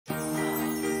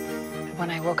When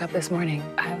I woke up this morning,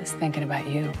 I was thinking about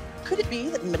you. Could it be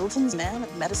that Middleton's man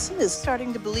of medicine is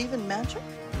starting to believe in magic?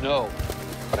 No,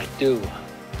 but I do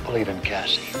believe in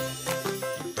Cassie.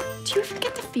 Do you ever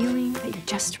get the feeling that you're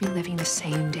just reliving the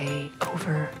same day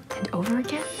over and over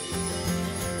again?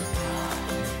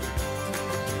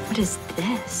 What is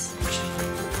this?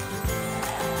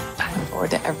 I look forward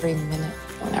to every minute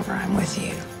whenever I'm with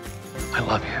you. I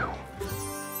love you.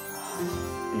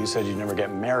 You said you'd never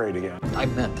get married again. I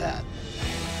meant that.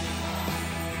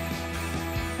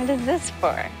 What is this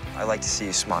for? I like to see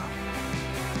you smile.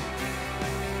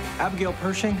 Abigail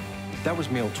Pershing, that was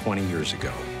mailed 20 years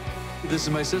ago. This is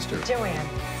my sister. Joanne.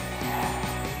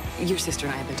 Your sister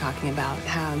and I have been talking about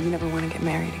how you never want to get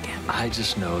married again. I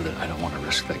just know that I don't want to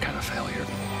risk that kind of failure.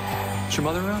 Is your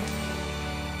mother around?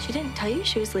 She didn't tell you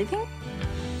she was leaving?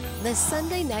 The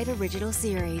Sunday night original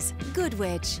series, Good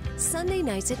Witch, Sunday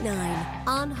nights at 9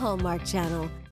 on Hallmark Channel.